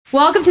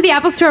Welcome to the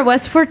Apple Store,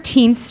 West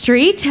 14th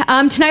Street.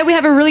 Tonight we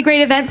have a really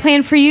great event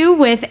planned for you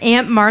with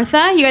Aunt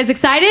Martha. You guys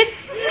excited?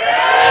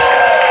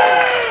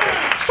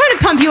 Yeah! Trying to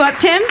pump you up,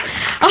 Tim.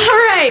 All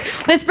right,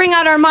 let's bring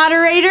out our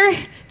moderator,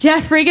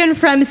 Jeff Regan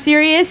from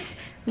Sirius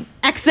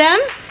XM,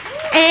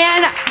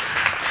 and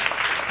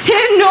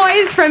Tim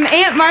Noyes from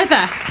Aunt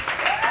Martha.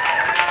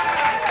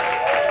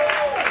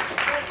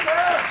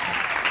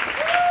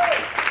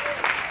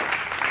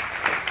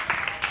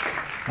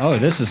 Oh,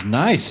 this is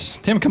nice.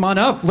 Tim, come on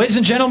up. Ladies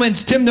and gentlemen,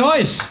 it's Tim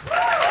Noyes.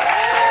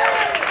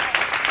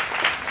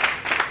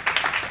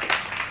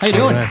 How you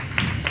doing? Right.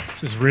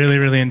 This is really,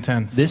 really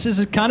intense. This is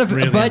a kind of,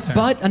 Really but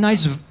intense. a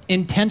nice,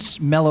 intense,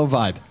 mellow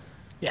vibe.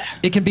 Yeah.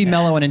 It can be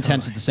mellow and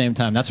intense at the same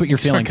time. That's what you're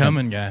Thanks feeling, for Tim.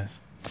 coming, guys.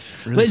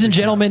 Really Ladies and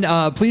appreciate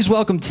gentlemen, please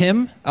welcome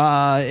Tim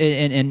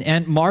and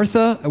Aunt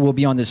Martha will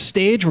be on this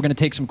stage. We're going to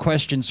take some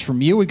questions from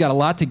you. We've got a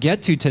lot to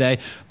get to today,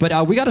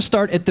 but we got to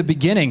start at the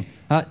beginning.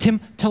 Tim,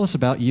 tell us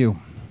about you.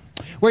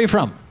 Where are you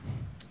from?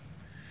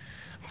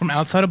 From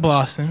outside of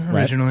Boston,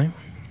 Right. originally.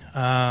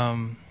 I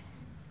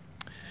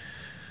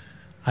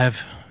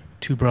have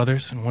 2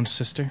 brothers and 1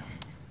 sister.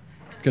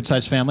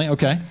 Good-sized family,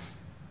 okay.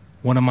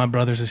 One of my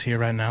brothers is here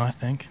right now, I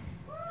think.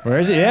 Where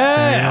is he? Yeah,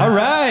 There he is. all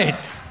right.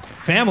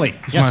 Family.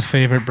 He's my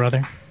favorite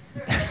brother.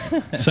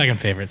 Second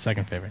favorite.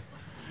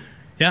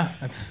 Yeah,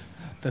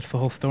 that's the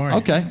whole story.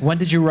 Okay. When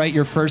did you write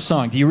your first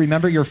song? Do you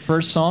remember your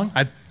first song?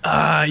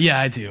 Yeah,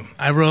 I do.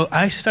 I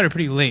actually started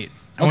pretty late.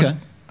 Okay.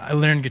 I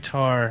learned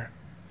guitar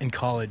in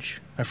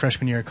college, my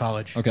freshman year of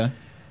college. Okay.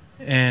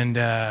 And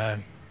I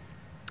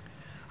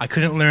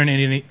couldn't learn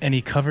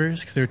any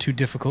covers because they were too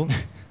difficult.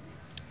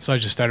 So I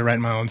just started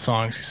writing my own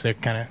songs because they're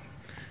kind of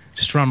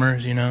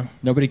strummers, you know.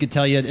 Nobody could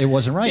tell you it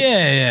wasn't right.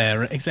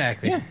 Yeah,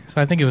 exactly. Yeah.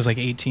 So I think it was like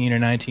 18 or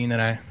 19 that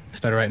I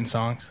started writing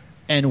songs.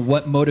 And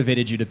what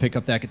motivated you to pick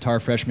up that guitar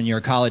freshman year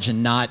of college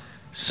and not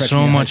freshman So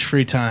year of much high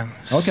free time.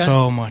 Okay.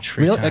 So much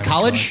free school? time. Really? in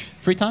College?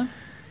 Free time?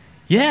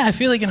 Yeah, I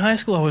feel like in high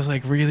school I was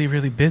like really,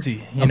 really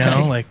busy, you Okay.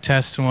 know, like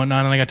tests and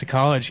whatnot. And I got to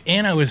college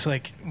and I was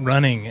like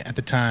running at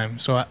the time.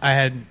 So I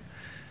had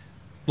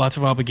lots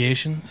of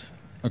obligations.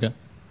 Okay.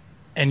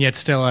 And yet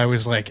still I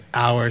was like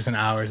hours and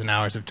hours and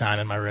hours of time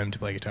in my room to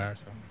play guitar.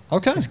 So.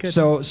 Okay. That's good.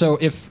 So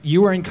if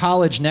you were in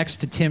college next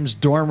to Tim's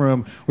dorm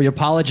room, we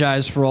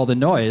apologize for all the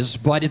noise,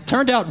 but it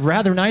turned out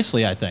rather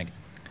nicely, I think.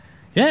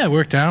 Yeah, it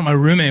worked out. My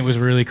roommate was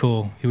really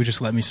cool. He would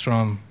just let me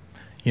strum,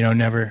 you know,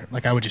 never,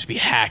 like I would just be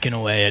hacking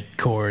away at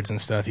chords and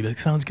stuff. He'd be like,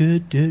 sounds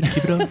good, dude,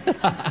 keep it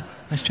up.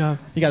 Nice job.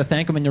 You got to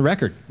thank him in your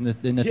record,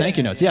 in the thank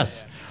you notes.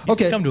 Yes. Used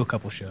to Okay. come to a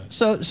couple shows.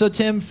 So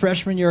Tim,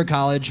 freshman year of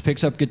college,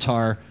 picks up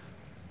guitar.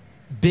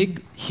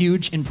 Big,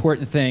 huge,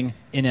 important thing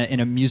in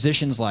a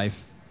musician's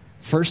life.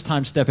 First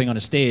time stepping on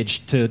a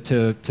stage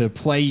to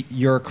play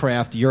your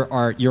craft, your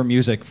art, your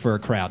music for a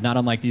crowd. Not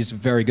unlike these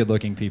very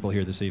good-looking people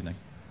here this evening.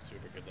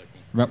 Super good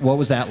looking. What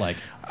was that like?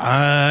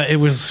 It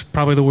was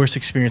probably the worst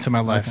experience of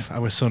my life. Okay. I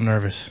was so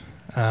nervous.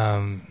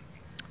 I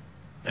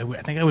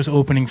think I was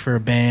opening for a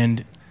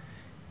band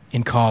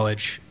in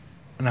college,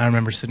 and I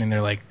remember sitting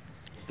there like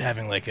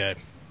having like a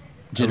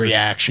Jitters.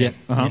 reaction,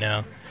 Yeah. Uh-huh. you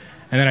know.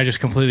 And then I just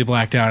completely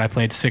blacked out. I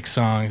played 6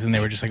 songs, and they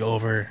were just like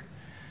over.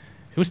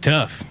 It was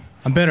tough.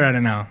 I'm better at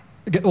it now.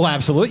 Well,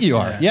 absolutely you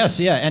are. Yeah. Yes,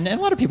 yeah. And a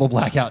lot of people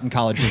black out in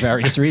college for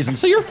various reasons.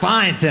 So you're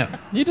fine, Tim.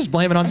 You just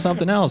blame it on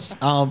something else.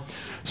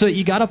 So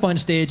you got up on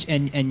stage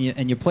and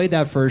you played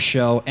that first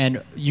show,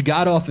 and you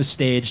got off a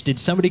stage. Did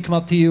somebody come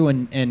up to you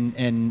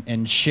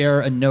and share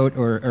a note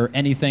or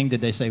anything?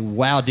 Did they say,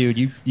 wow, dude,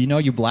 you know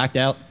you blacked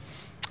out?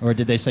 Or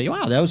did they say,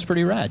 wow, that was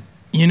pretty rad?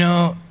 You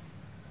know,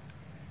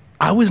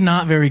 I was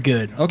not very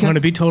good. Okay. I'm going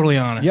to be totally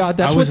honest. Yeah,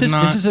 that's I what was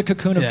this is a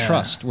cocoon of Yeah.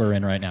 trust we're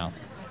in right now.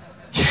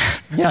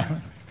 Yeah.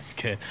 That's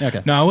good.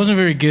 Okay. No, I wasn't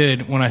very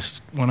good when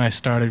I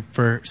started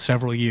for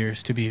several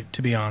years. To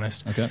be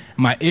honest. Okay.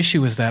 My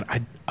issue was that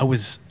I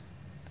was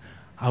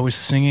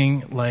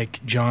singing like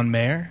John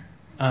Mayer.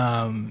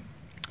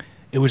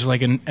 It was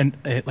like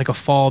like a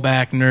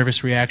fallback,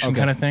 nervous reaction Okay.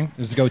 kind of thing. It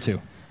was the go-to.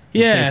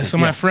 Yeah. Safety. So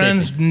my Yeah,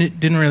 friends safety.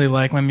 didn't really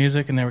like my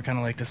music, and they were kind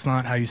of like, "That's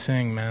not how you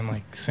sing, man.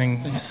 Like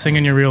sing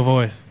in your real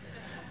voice."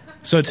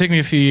 So it took me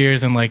a few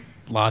years and like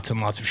lots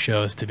and lots of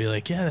shows to be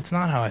like, "Yeah, that's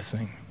not how I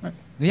sing." Right.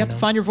 You have to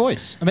find your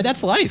voice. I mean,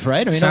 that's life,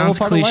 right? I mean, Sounds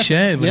all part of life.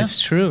 cliche, but Yeah.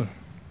 it's true.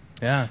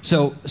 Yeah.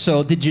 So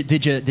did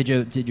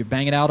you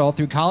bang it out all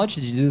through college?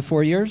 Did you do the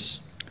 4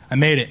 years? I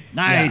made it.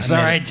 Nice. Yeah, I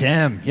All made right, it.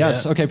 Tim.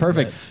 Yes. Yeah. Okay.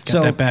 Perfect. Got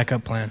So that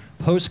backup plan.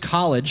 post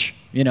college,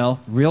 you know,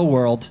 real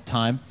world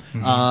time.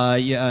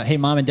 Mm-hmm. Hey,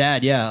 mom and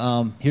dad.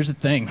 Yeah. Here's the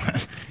thing.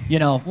 You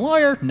know,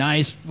 lawyer,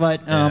 nice,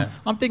 but Yeah.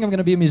 I'm thinking I'm going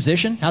to be a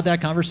musician. How'd that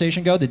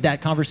conversation go? Did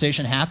that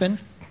conversation happen?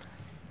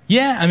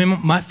 Yeah, I mean,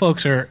 my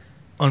folks are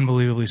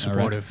unbelievably All right.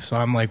 supportive, so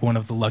I'm like one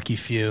of the lucky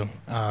few,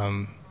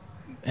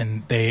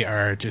 and they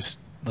are just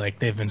like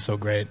they've been so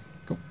great.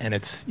 Cool. And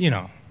it's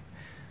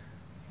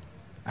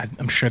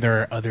I'm sure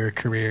there are other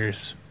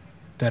careers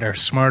that are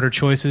smarter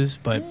choices,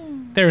 but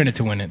they're in it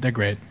to win it. They're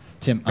great.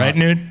 Tim, Right,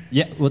 Nude?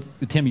 Yeah, well,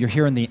 Tim, you're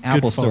here in the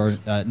Apple Store,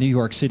 folks. New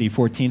York City,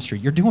 14th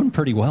Street. You're doing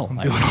pretty well.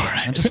 I doing would say. all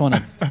right. I just want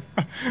to.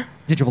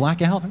 Did you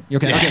black out?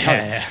 Okay. Yeah, Okay.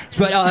 yeah.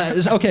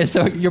 But okay,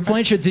 so you're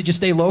playing shows. Did you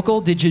stay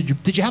local? Did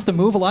you have to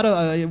move? A lot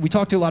of we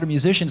talked to a lot of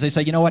musicians. They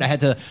say, you know what, I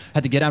had to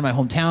get out of my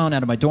hometown,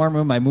 out of my dorm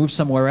room. I moved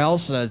somewhere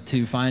else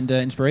to find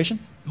inspiration.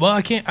 Well,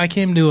 I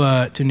came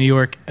to New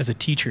York as a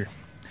teacher.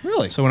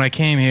 Really? So when I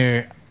came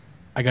here,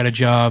 I got a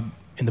job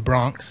in the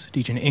Bronx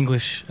teaching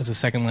English as a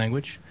second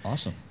language.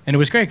 Awesome. And it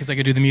was great because I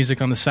could do the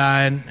music on the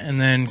side,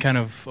 and then kind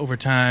of over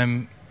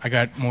time I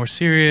got more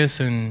serious,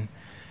 and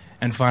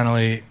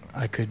finally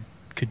I could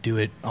do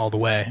it all the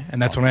way.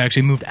 And that's when I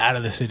actually moved out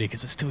of the city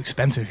because it's too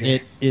expensive here.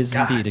 It is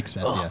God. indeed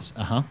expensive.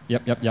 Ugh.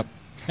 Yes. Yep.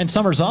 And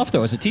summer's off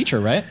though as a teacher,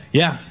 right?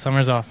 Yeah,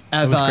 summer's off.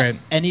 It was great.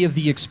 Any of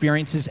the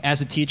experiences as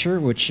a teacher,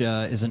 which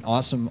is an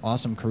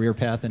awesome career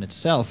path in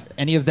itself,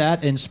 any of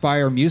that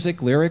inspire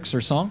music, lyrics,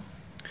 or song?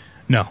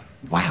 No.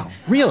 Wow,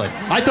 really?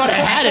 I thought I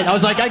had it. I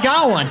was like, I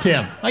got one,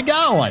 Tim. I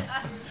got one.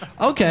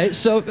 Okay,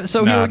 so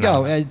here we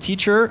go.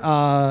 Teacher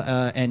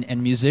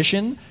and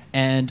musician.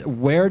 And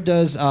where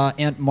does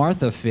Aunt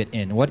Martha fit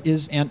in? What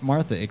is Aunt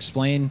Martha?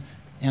 Explain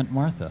Aunt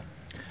Martha.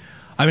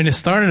 I mean, it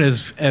started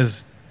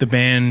as the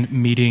band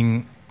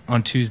meeting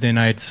on Tuesday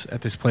nights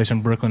at this place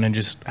in Brooklyn and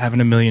just having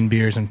a million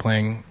beers and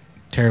playing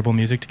terrible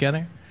music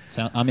together.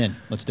 I'm in.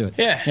 Let's do it.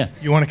 Yeah.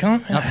 You want to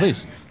come?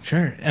 Please.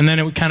 Sure. And then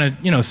it would kind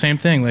of, same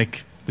thing.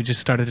 Like, we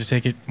just started to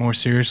take it more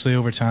seriously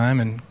over time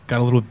and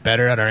got a little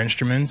better at our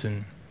instruments.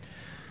 And,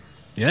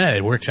 yeah,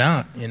 it worked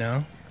out,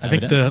 I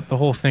think the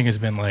whole thing has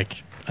been,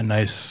 like, a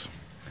nice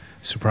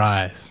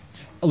surprise.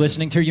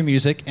 Listening to your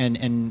music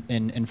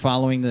and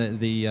following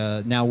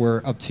the now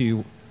we're up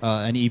to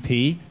an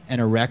EP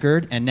and a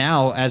record, and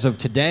now, as of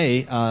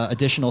today,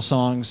 additional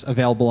songs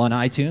available on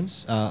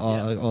iTunes,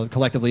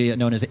 collectively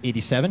known as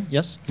 87,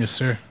 yes? Yes,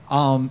 sir.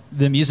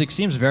 The music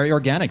seems very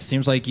organic.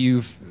 Seems like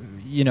you've,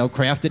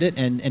 crafted it,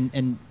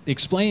 and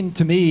explain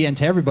to me and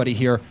to everybody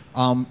here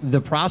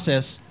the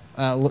process.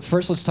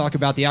 First, let's talk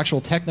about the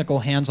actual technical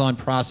hands-on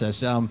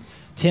process.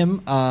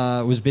 Tim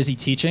was busy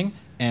teaching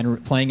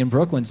and playing in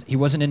Brooklyn. He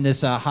wasn't in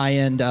this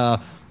high-end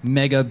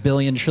mega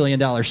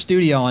billion-trillion-dollar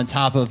studio on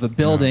top of a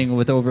building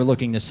with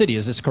overlooking the city.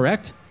 Is this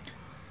correct?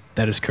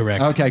 That is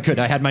correct. Okay, good.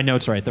 I had my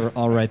notes right. They're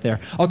all right there.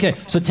 Okay,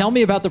 so tell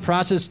me about the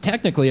process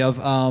technically of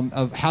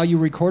how you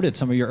recorded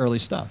some of your early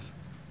stuff.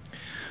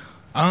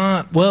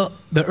 Well,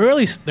 the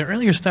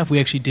earlier stuff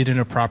we actually did in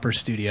a proper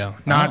studio.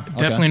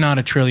 Definitely not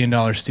a $1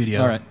 trillion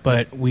studio. All right.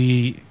 But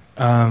we,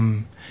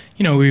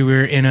 we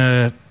were in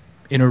a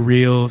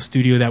real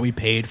studio that we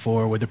paid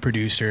for with a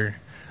producer,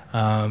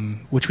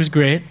 which was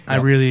great.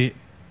 Yep.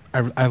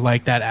 I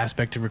like that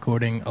aspect of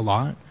recording a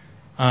lot.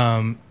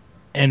 And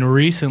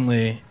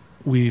recently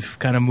we've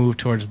kind of moved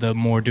towards the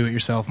more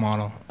do-it-yourself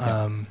model.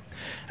 Yeah. And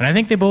I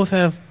think they both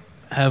have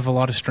a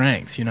lot of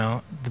strengths,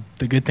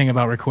 The good thing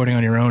about recording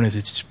on your own is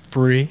it's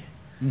free,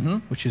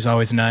 which is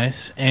always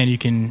nice, and you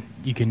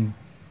can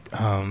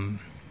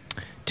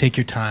take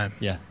your time.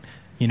 Yeah.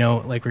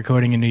 Like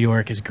recording in New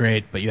York is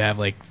great, but you have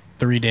like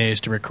 3 days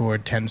to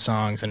record 10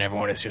 songs, and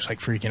everyone is just like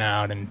freaking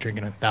out and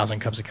drinking 1,000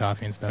 cups of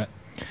coffee and stuff. Right.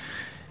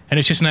 And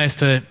it's just nice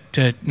to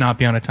not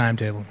be on a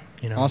timetable.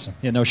 Awesome.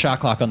 Yeah, no shot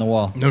clock on the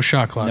wall. No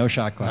shot clock. No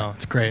shot clock. No,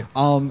 it's great.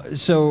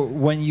 So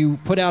when you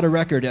put out a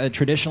record,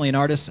 traditionally an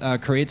artist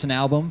creates an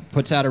album,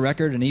 puts out a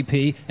record, an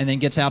EP, and then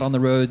gets out on the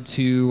road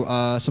to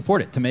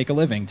support it, to make a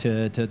living,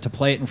 to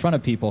play it in front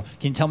of people.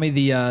 Can you tell me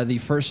the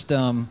first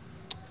one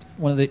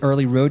of the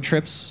early road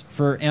trips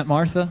for Aunt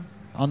Martha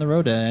on the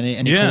road? Any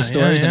cool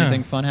stories? Yeah.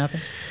 Anything fun happen?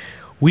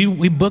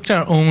 We booked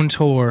our own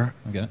tour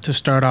to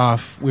start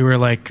off.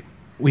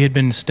 We had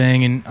been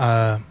staying in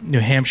New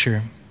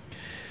Hampshire.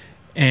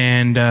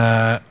 And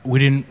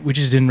we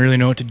just didn't really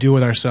know what to do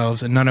with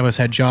ourselves, and none of us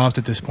had jobs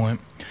at this point.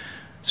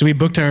 So we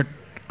booked a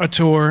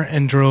tour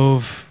and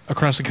drove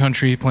across the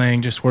country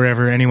playing just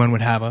wherever anyone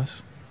would have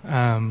us.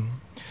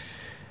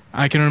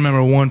 I can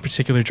remember one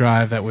particular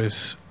drive that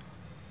was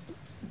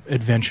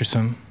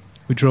adventuresome.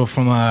 We drove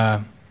from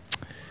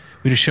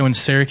we had a show in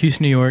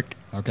Syracuse, New York.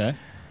 Okay.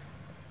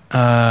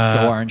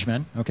 Go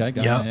Orangemen. Okay,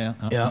 go.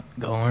 Yeah,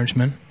 go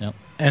Orangemen. Yep.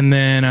 And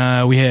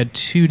then we had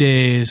 2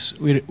 days.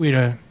 We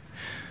had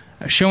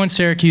a show in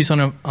Syracuse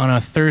on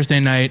a Thursday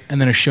night, and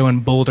then a show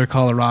in Boulder,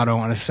 Colorado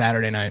on a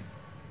Saturday night.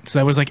 So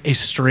that was like a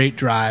straight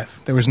drive.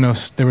 There was no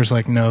stop.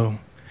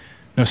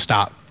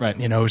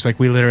 Right. It was like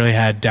we literally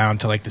had down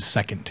to like the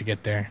second to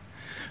get there.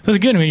 So it was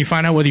good. I mean, you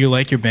find out whether you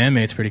like your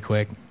bandmates pretty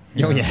quick.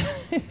 Oh yeah.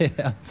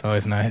 Yeah. It's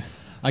always nice.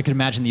 I could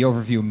imagine the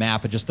overview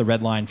map of just the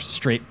red line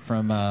straight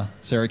from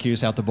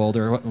Syracuse out to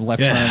Boulder,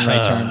 left turn,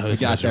 right turn. We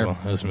got miserable.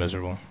 there. It was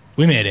miserable.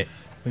 We made it.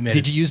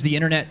 Did you use the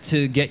internet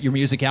to get your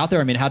music out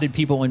there? I mean, how did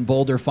people in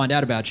Boulder find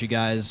out about you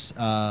guys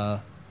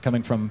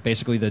coming from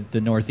basically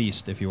the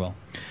Northeast, if you will?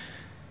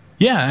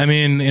 Yeah, I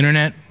mean,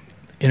 the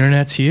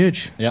internet's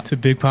huge. Yep. It's a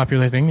big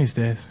popular thing these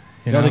days.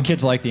 The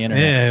kids like the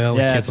internet. Yeah, the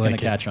kids it's going like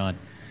to catch on.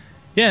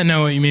 Yeah,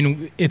 no, I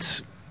mean,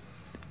 it's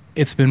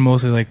been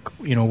mostly like,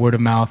 word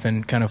of mouth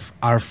and kind of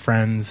our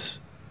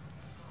friends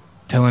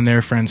telling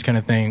their friends kind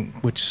of thing,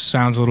 which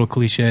sounds a little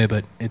cliche,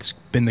 but it's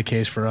been the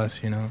case for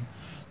us,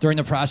 During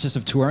the process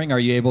of touring, are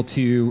you able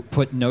to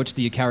put notes?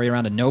 Do you carry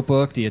around a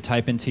notebook? Do you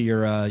type into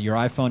your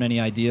iPhone any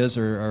ideas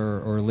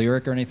or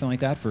lyric or anything like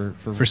that for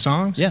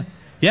songs? Yeah.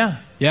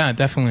 Yeah,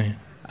 definitely.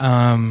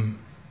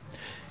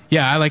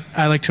 Yeah, I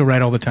like to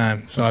write all the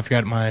time. So I've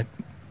got my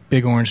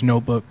big orange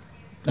notebook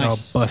that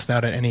Nice. I'll bust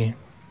out at any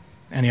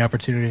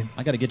opportunity.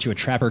 I got to get you a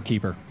Trapper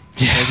Keeper.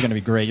 Those are going to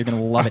be great. You're going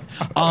to love it.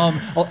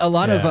 A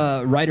lot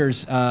of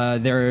writers,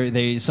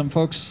 some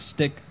folks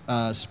stick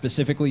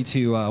specifically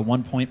to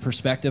one point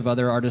perspective.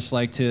 Other artists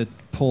like to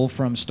pull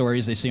from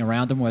stories they see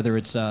around them, whether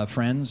it's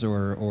friends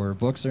or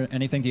books or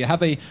anything. Do you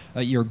have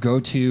your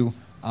go-to?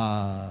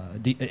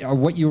 Or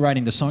what you're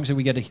writing, the songs that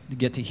we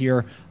get to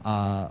hear?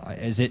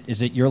 Is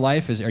it your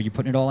life? Are you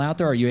putting it all out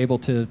there? Or are you able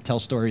to tell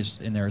stories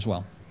in there as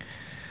well?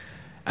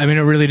 I mean,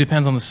 it really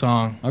depends on the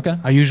song. Okay.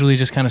 I usually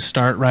just kind of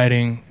start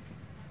writing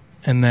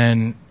and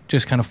then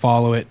just kind of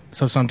follow it.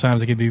 So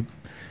sometimes it could be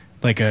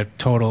like a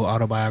total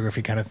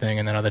autobiography kind of thing,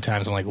 and then other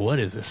times I'm like, what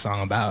is this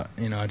song about?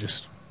 I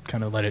just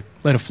kind of let it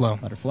flow.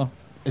 Let it flow.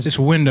 This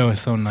window is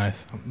so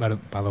nice, by the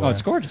way. Oh,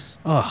 it's gorgeous.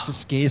 Oh,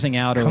 Just gazing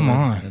out come over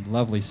on. a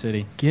lovely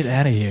city. Get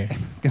out of here.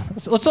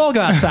 Let's all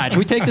go outside. Should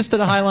we take this to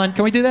the High Line?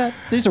 Can we do that?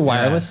 These are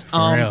wireless.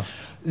 for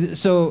real.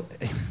 So,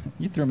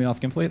 you threw me off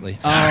completely.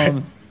 Sorry.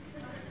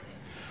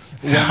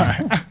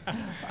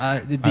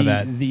 My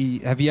bad.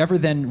 Have you ever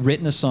then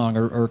written a song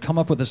or come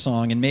up with a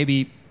song and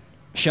maybe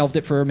shelved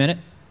it for a minute,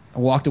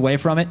 walked away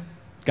from it,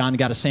 gone and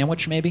got a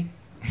sandwich maybe,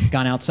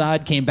 gone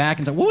outside, came back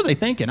and said, what was I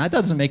thinking? That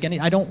doesn't make any,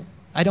 I don't,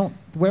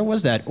 where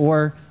was that?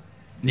 Or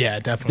Yeah,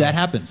 definitely. that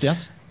happens,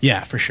 yes?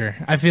 Yeah, for sure.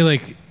 I feel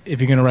like if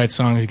you're going to write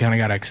songs, you kind of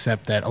got to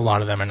accept that a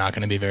lot of them are not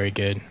going to be very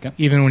good. Okay.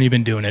 Even when you've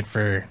been doing it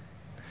for,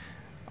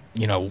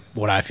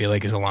 what I feel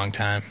like is a long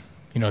time.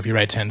 If you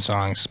write 10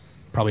 songs,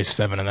 probably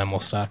 7 of them will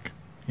suck,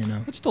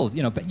 But still,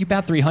 but you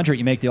bat 300,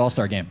 you make the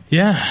All-Star game.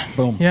 Yeah.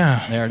 Boom.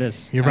 Yeah. There it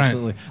is. You're right.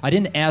 Absolutely. I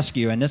didn't ask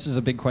you, and this is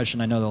a big question.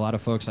 I know that a lot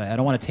of folks, I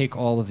don't want to take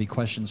all of the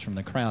questions from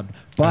the crowd,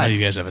 but I know you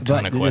guys have a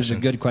ton of These questions.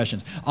 are good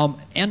questions.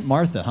 Aunt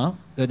Martha, huh?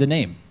 The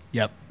name.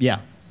 Yep. Yeah.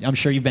 I'm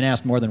sure you've been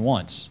asked more than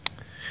once,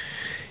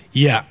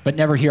 Yeah. but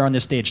never here on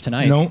this stage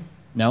tonight. No.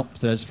 Nope.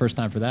 So that's the first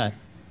time for that.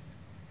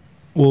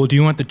 Well, do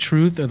you want the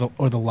truth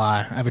or the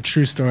lie? I have a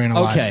true story and a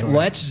lie Okay, story.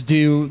 let's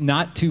do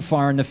not too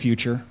far in the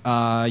future.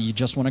 You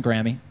just won a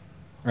Grammy,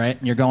 right?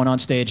 And you're going on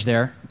stage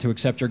there to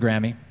accept your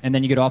Grammy, and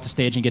then you get off the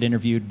stage and get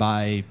interviewed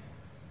by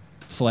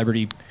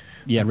celebrity,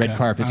 red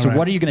carpet. All So right.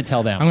 what are you going to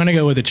tell them? I'm going to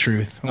go with the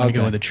truth. I'm going to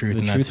go with the truth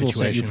The in truth that will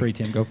situation. set you free,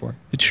 Tim. Go for it.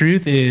 The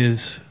truth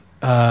is,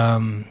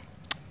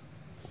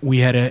 we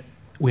had a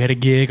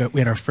gig.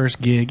 We had our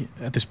first gig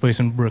at this place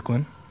in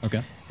Brooklyn,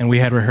 Okay. and we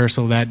had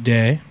rehearsal that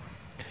day,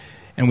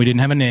 and we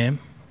didn't have a name,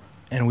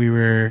 and we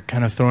were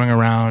kind of throwing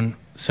around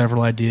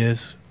several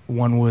ideas.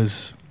 One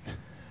was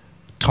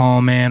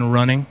Tall Man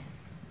Running.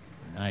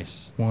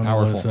 Nice. One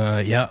Powerful.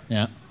 was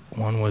yeah.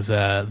 One was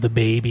The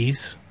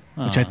Babies,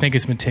 which I Aw. think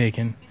has been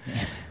taken.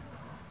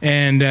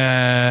 And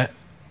the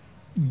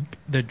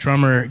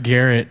drummer,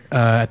 Garrett,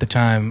 at the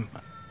time,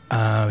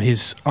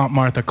 his Aunt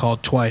Martha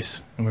called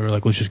twice. And we were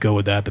like, let's just go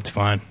with that. That's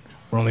fine.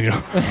 We're only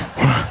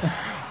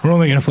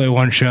gonna play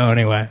one show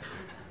anyway.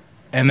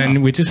 And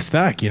then we just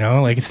stuck,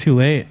 like it's too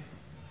late.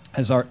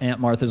 Has our Aunt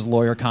Martha's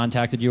lawyer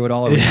contacted you at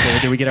all?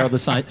 Did we get all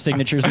the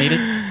signatures needed?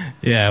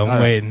 Yeah, I'm All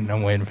right. waiting.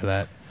 I'm waiting for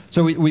that.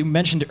 So we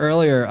mentioned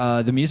earlier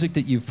the music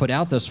that you've put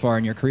out thus far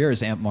in your career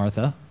is Aunt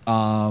Martha.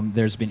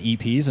 There's been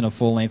EPs and a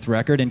full-length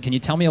record. And can you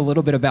tell me a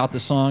little bit about the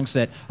songs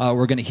that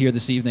we're going to hear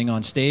this evening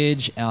on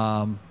stage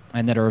and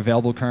that are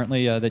available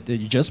currently that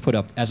you just put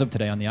up as of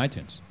today on the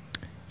iTunes?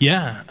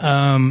 Yeah.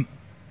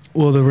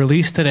 Well, the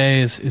release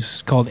today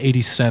is called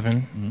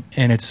 87,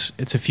 and it's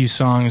a few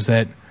songs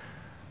that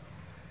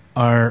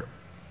are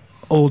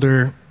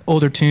older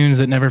tunes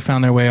that never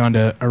found their way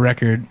onto a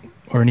record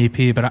or an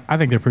EP, but I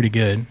think they're pretty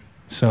good.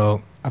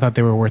 So I thought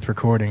they were worth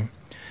recording.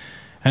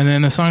 And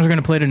then the songs we're going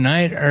to play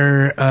tonight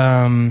are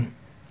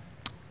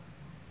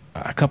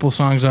a couple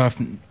songs off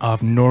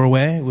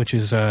Norway, which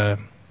is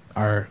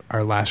our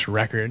last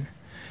record,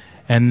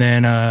 and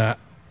then a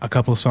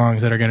couple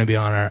songs that are going to be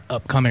on our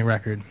upcoming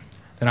record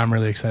that I'm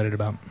really excited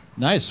about.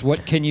 Nice.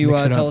 What can you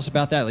Mix it tell up. us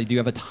about that? Like, do you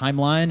have a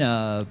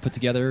timeline put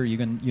together? You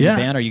the Yeah.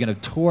 band? Are you going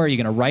to tour? Are you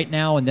going to write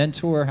now and then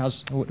tour?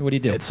 What do you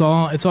do? It's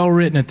all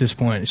written at this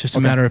point. It's just a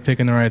Okay. matter of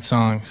picking the right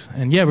songs.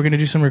 And yeah, we're going to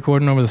do some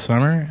recording over the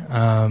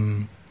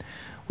summer,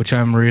 which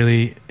I'm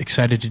really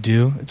excited to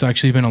do. It's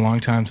actually been a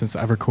long time since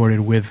I've recorded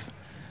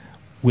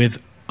with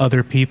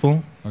other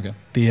people. Okay.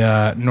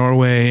 The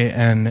Norway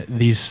and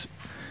these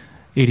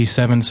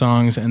 87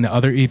 songs and the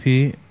other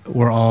EP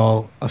were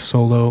all a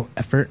solo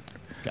effort.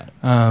 Got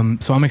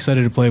it. So I'm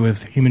excited to play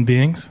with human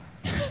beings.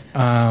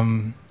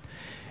 And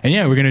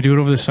yeah, we're going to do it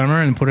over the summer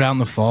and put it out in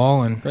the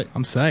fall, and Great.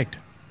 I'm psyched.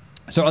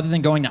 So other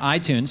than going to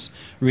iTunes,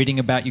 reading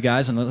about you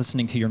guys, and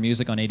listening to your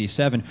music on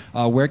 87,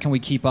 where can we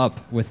keep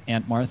up with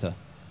Aunt Martha?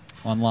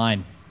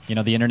 Online.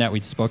 The internet, we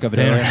spoke of it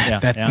There, earlier. Yeah,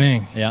 that yeah,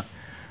 thing. Yeah.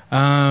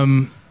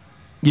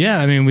 Yeah,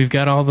 I mean, we've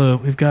got all the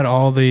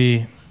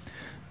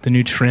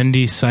new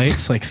trendy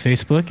sites like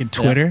Facebook and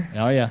Twitter.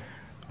 Yeah. Oh, yeah.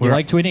 You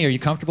like tweeting? Are you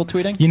comfortable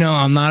tweeting? You know,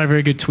 I'm not a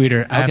very good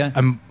tweeter. Okay.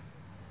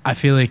 I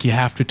feel like you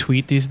have to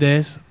tweet these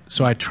days,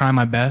 so I try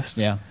my best.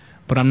 Yeah.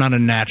 But I'm not a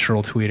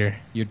natural tweeter.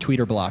 Your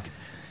tweeter block.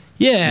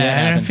 Yeah, it and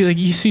I happens. feel like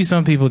you see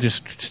some people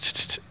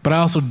just... But I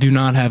also do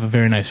not have a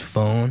very nice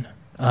phone.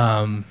 So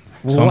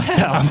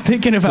I'm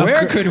thinking about...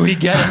 Where could we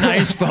get a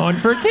nice phone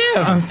for Tim?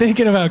 I'm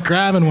thinking about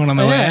grabbing one on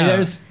the way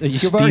out.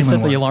 You've already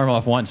set the alarm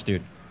off once,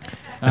 dude.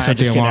 I set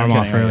the just kidding, alarm I'm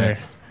off kidding, earlier.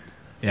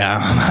 Yeah,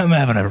 I'm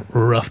having a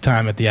rough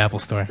time at the Apple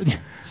Store.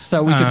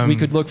 So we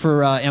could look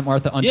for Aunt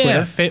Martha on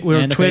Twitter. We're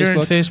on and Twitter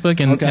and Facebook,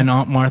 and, Okay. and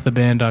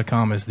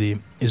AuntMarthaBand.com is the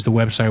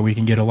website where you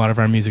can get a lot of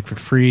our music for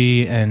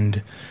free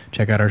and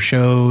check out our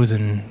shows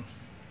and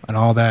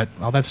all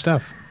that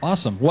stuff.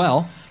 Awesome.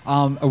 Well,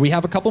 we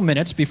have a couple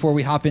minutes before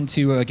we hop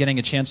into getting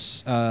a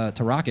chance to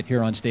rock it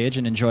here on stage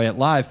and enjoy it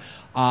live.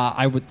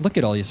 I would look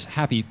at all these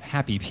happy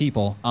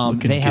people.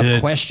 They have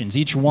good. questions.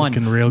 Each one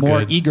Looking real more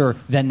good. eager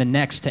than the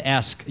next to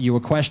ask you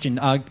a question.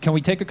 Can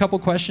we take a couple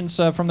questions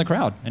from the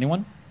crowd?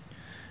 Anyone?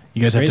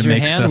 You guys have Raise to your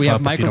make hand. stuff We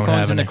have up if you don't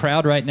microphones have in the any.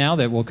 crowd right now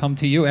that will come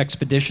to you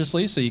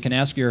expeditiously, so you can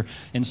ask your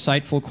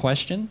insightful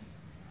question.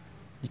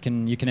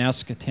 You can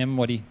ask Tim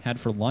what he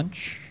had for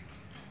lunch.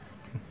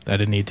 I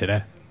didn't eat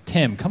today.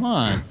 Tim, come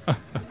on.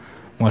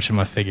 Watching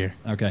my figure.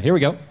 Okay, here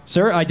we go.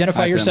 Sir,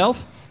 identify Hi, Tim.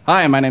 yourself.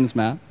 Hi, my name's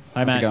Matt. Hi,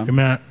 How's Matt. it going? Hey,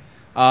 Matt.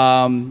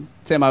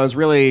 Tim, I was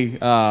really,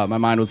 my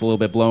mind was a little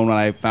bit blown when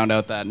I found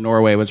out that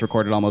Norway was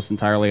recorded almost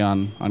entirely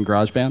on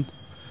GarageBand.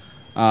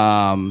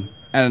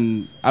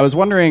 And I was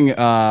wondering,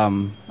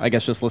 I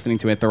guess just listening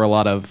to it, there were a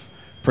lot of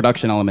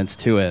production elements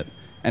to it.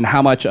 And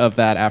how much of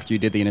that, after you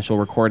did the initial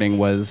recording,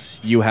 was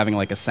you having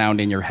like a sound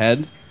in your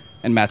head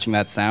and matching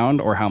that sound,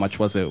 or how much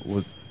was it?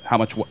 How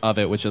much of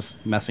it was just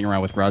messing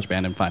around with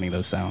GarageBand and finding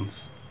those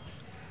sounds?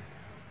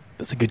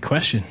 That's a good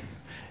question.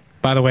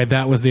 By the way,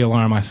 that was the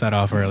alarm I set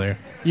off earlier.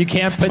 You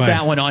can't put Twice.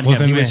 that one on him.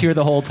 Wasn't He was me. here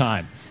the whole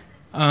time.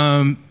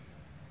 I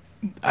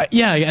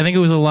think it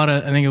was a lot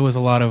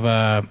of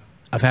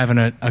of having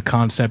a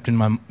concept in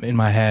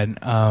my head,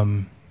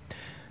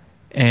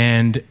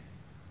 and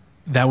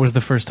that was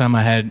the first time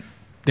I had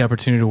the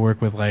opportunity to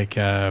work with like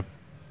kind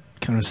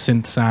of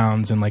synth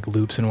sounds and like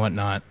loops and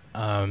whatnot.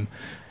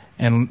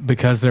 And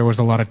because there was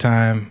a lot of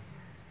time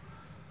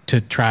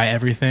to try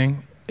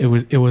everything, it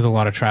was a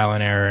lot of trial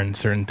and error, and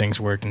certain things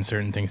worked and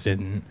certain things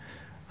didn't.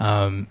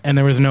 And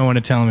there was no one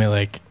to tell me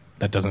like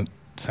that doesn't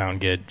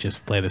sound good,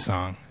 just play the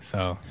song.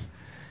 So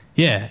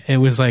yeah, it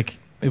was a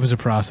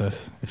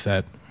process.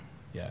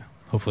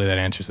 Hopefully that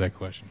answers that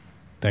question.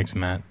 Thanks,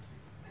 Matt.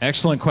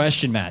 Excellent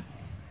question, Matt.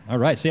 All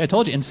right. See, I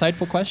told you,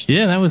 insightful questions.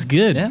 Yeah, that was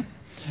good. Yeah.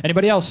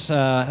 Anybody else?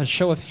 A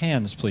show of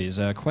hands, please.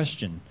 A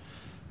question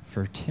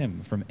for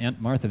Tim from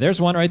Aunt Martha.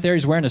 There's one right there.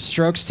 He's wearing a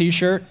Strokes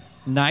t-shirt.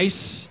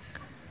 Nice.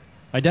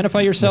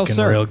 Identify yourself, Looking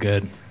sir. real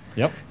good.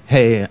 Yep.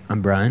 Hey,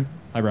 I'm Brian.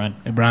 Hi, Brian.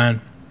 Hey,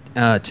 Brian.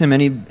 Tim,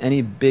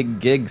 any big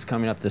gigs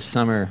coming up this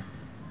summer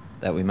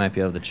that we might be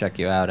able to check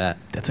you out at?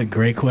 That's a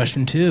great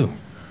question too.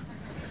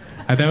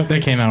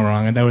 That came out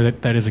wrong, and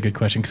that is a good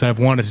question because I've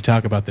wanted to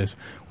talk about this.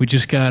 We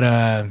just got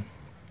on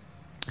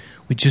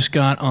the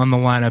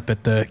lineup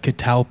at the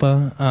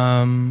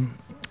Catalpa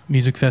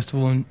Music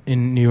Festival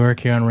in New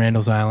York here on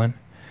Randall's Island.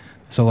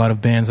 There's a lot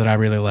of bands that I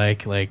really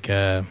like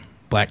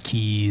Black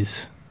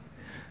Keys,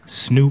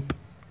 Snoop,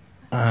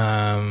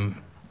 TV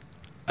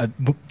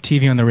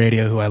on the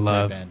Radio, who I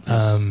love. Great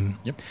band. Yes.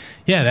 Yep.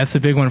 Yeah, that's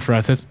a big one for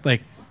us. That's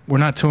like we're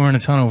not touring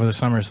a ton over the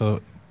summer, so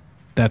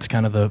that's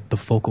kind of the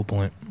focal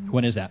point.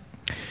 When is that?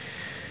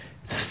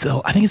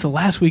 I think it's the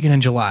last weekend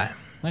in July.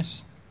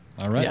 Nice.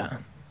 All right. Yeah.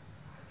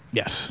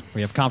 Yes. We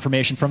have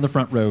confirmation from the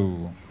front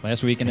row.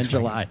 Last weekend in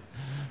July.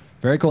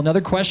 Very cool. Another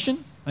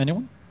question?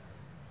 Anyone?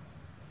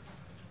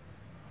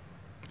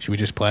 Should we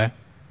just play?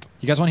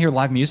 You guys want to hear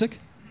live music?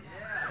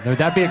 Would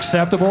that be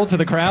acceptable to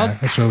the crowd? Yeah,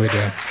 that's what we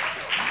do.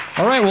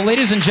 All right, well,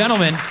 ladies and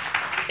gentlemen,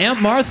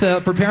 Aunt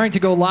Martha preparing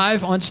to go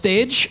live on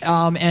stage.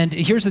 And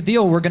here's the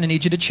deal. We're going to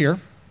need you to cheer. We're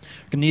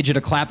going to need you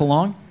to clap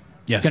along.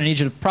 Yes. Going to need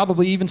you to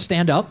probably even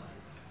stand up.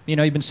 You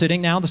know, you've been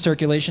sitting now. The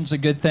circulation's a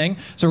good thing.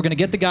 So we're going to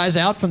get the guys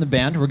out from the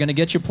band. We're going to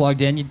get you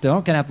plugged in. You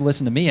don't going to have to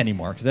listen to me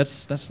anymore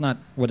because that's not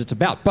what it's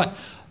about. But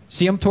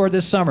see them tour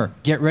this summer.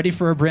 Get ready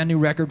for a brand new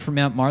record from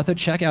Aunt Martha.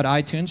 Check out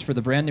iTunes for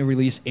the brand new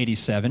release,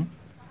 87.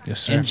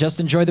 Yes, sir. And just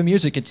enjoy the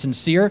music. It's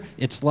sincere.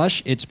 It's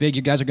lush. It's big.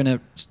 You guys are going to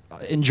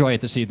enjoy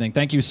it this evening.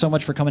 Thank you so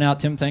much for coming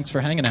out, Tim. Thanks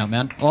for hanging out,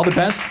 man. All the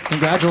best.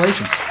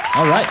 Congratulations.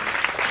 All right.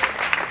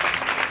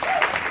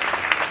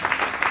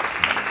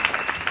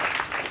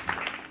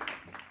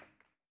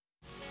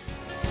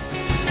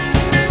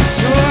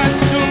 So I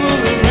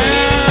stumbled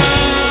around.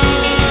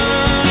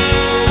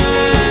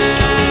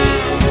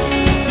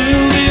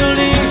 Blue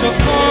buildings are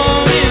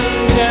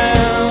falling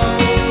down.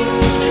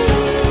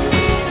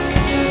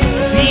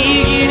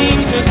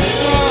 Beginnings are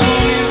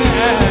stalling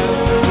out.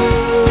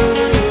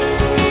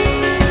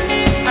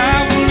 I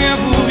will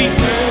never be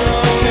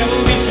found, never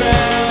be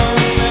found,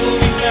 never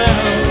be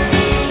found.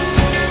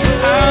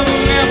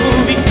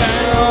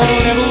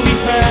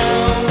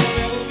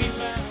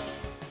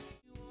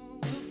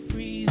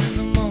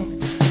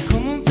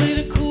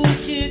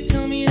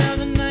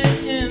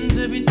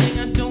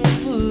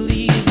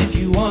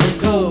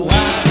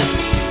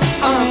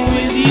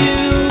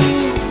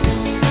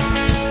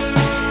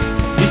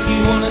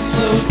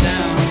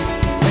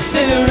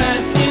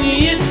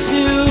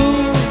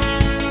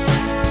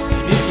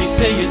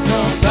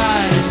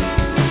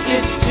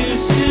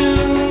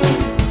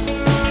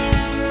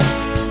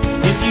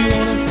 you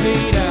wanna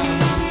fade out,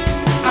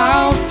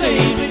 I'll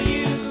fade with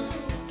you.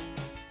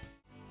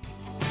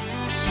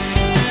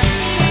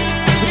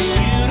 But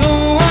you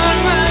don't want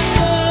my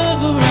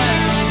love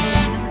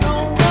around.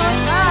 Don't want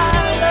my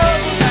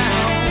love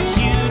around.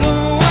 You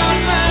don't want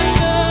my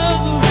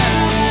love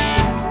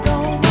around.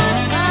 Don't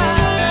want my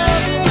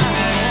love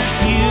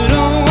around. You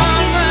don't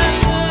want my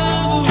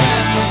love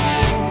around.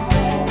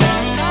 Don't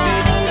want my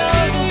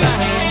love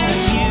around.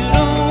 You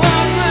don't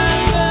want my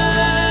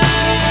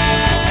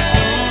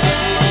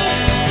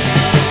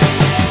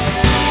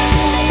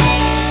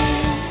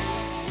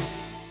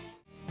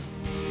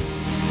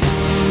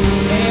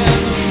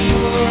and the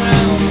people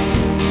around,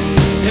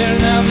 they're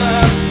not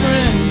my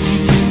friends. You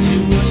can do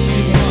what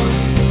you want.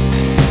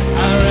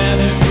 I'd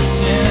rather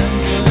pretend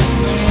just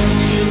no one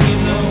should be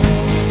known.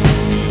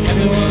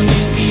 Everyone,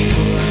 these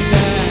people are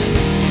bad.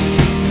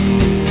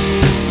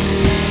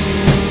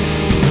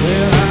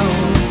 Well, I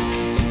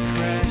wanted to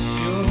crash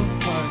your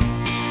party.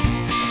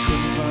 I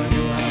couldn't find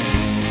your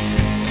house.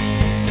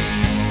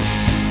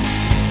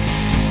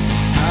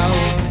 I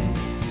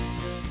wanted to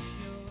touch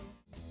your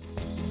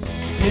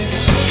this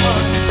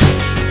part,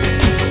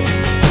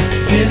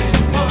 this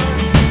part,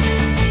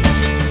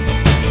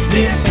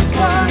 this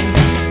part,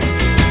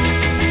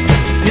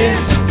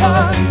 this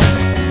part,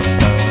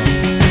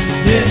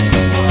 this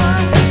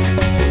part,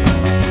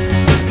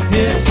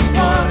 this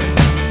part,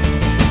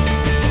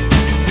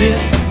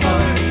 this